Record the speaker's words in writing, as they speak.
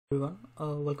Everyone,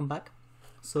 welcome back.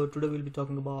 So today we'll be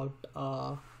talking about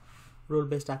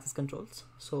role-based access controls.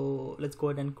 So let's go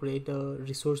ahead and create a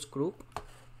resource group.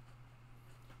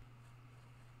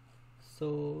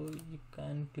 So you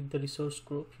can click the resource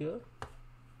group here.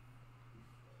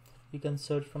 You can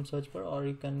search from search bar, or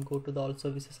you can go to the all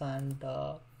services and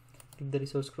click the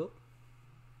resource group.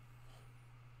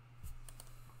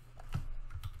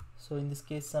 So in this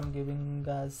case I'm giving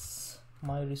as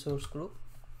my resource group.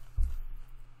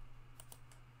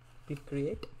 Click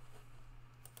create.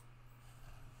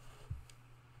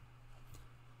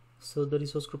 So the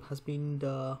resource group has been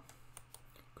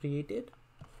created.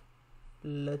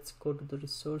 Let's go to the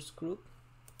resource group.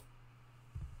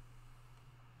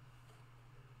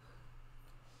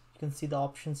 You can see the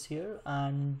options here,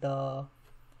 and you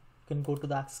can go to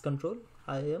the access control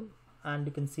IAM, and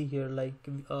you can see here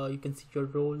you can see your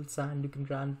roles, and you can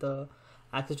grant the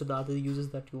access to the other users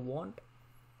that you want.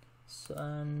 So,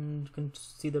 and you can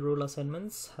see the role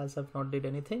assignments. As I've not did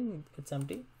anything, it's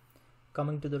empty.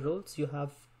 Coming to the roles, you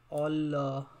have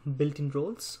all built-in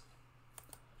roles.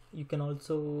 You can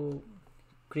also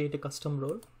create a custom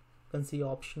role. You can see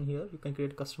option here, you can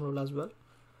create a custom role as well.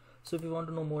 So if you want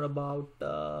to know more about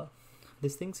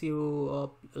these things, you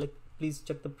please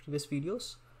check the previous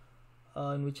videos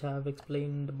in which I have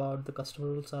explained about the custom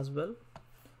roles as well.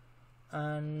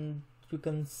 And you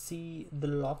can see the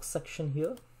logs section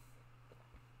here.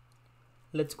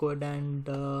 Let's go ahead and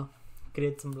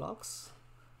create some logs.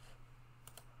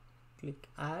 Click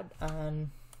add, and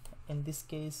in this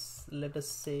case let us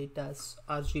say it as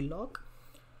RG log,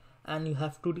 and you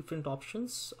have two different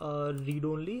options, read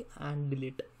only and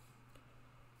delete.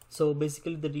 So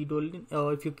basically the read only,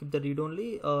 if you keep the read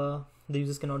only, the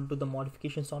users cannot do the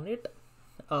modifications on it,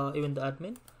 even the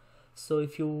admin. So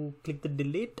if you click the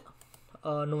delete,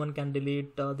 no one can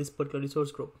delete this particular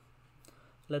resource group.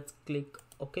 Let's click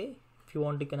OK. If you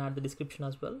want, you can add the description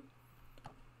as well.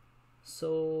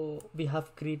 So we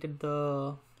have created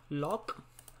the log.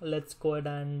 Let's go ahead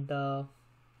and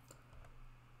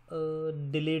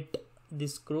delete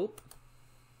this group.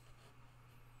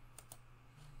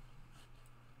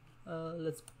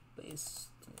 Let's paste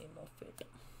the name of it.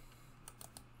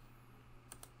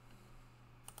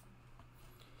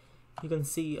 You can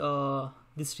see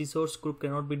this resource group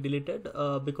cannot be deleted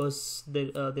because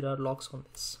there are logs on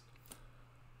this.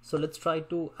 So let's try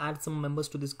to add some members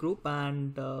to this group,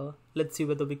 and let's see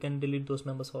whether we can delete those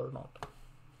members or not.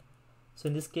 So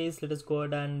in this case, let us go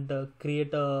ahead and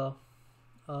create a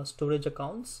storage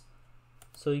accounts.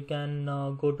 So you can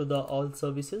go to the all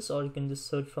services, or you can just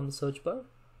search from the search bar.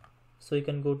 So you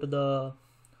can go to the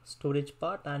storage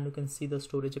part, and you can see the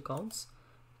storage accounts.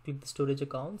 Click the storage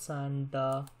accounts and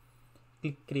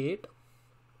click create.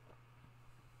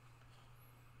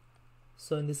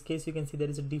 So in this case, you can see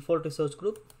there is a default resource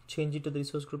group. Change it to the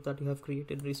resource group that you have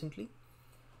created recently.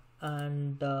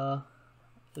 And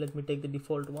let me take the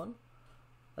default one.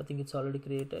 I think it's already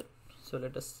created. So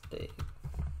let us take.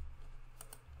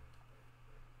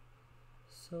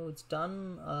 So it's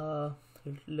done.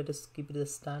 Let us keep it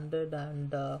as standard,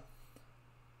 and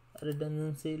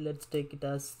redundancy, let's take it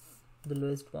as the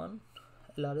lowest one,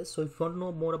 LRS. So if you want to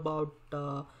know more about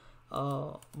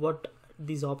what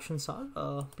these options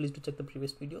are, please do check the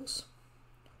previous videos.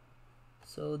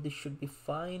 So this should be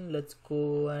fine. Let's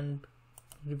go and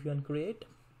review and create.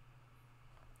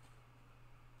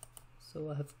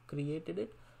 So I have created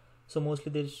it. So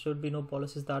mostly there should be no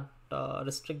policies that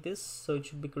restrict this, so it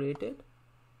should be created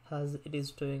as it is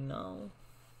doing now.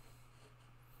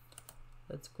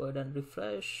 Let's go ahead and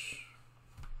refresh.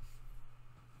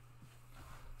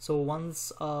 So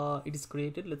once it is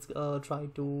created, let's try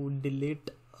to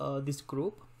delete this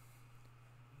group.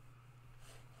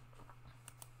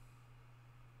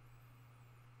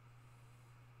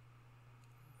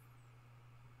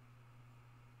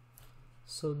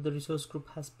 So the resource group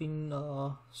has been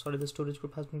the storage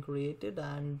group has been created,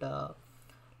 and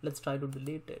let's try to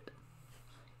delete it.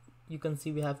 You can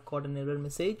see we have got an error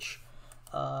message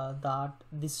that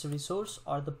this resource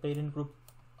or the parent group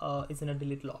is in a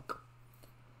delete log.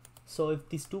 So if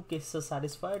these two cases are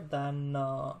satisfied, then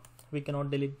we cannot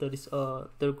delete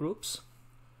the groups.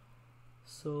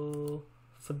 So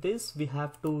for this, we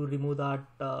have to remove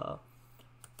that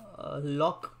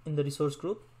lock in the resource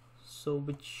group. So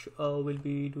which we'll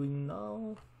be doing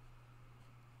now.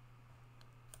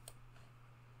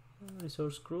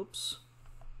 Resource groups.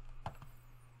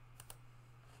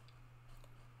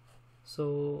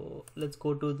 So let's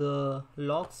go to the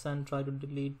logs and try to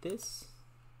delete this.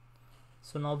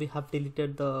 So now we have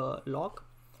deleted the log,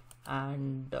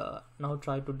 and now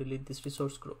try to delete this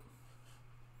resource group.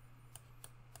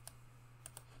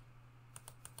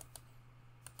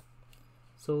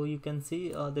 So you can see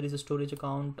there is a storage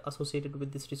account associated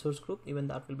with this resource group, even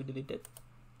that will be deleted.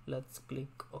 Let's click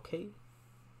OK.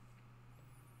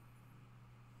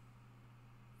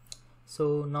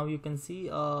 So now you can see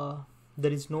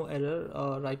there is no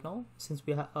error right now, since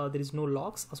we have there is no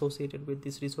logs associated with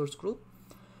this resource group.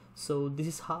 So this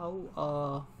is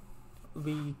how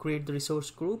we create the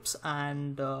resource groups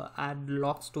and add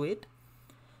logs to it.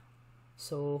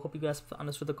 So hope you guys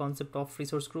understood the concept of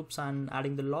resource groups and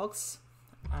adding the logs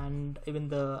and even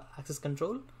the access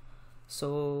control.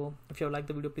 So if you have liked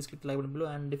the video, please click the like button below,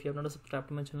 and if you have not subscribed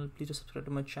to my channel, please do subscribe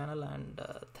to my channel, and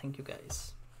thank you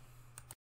guys.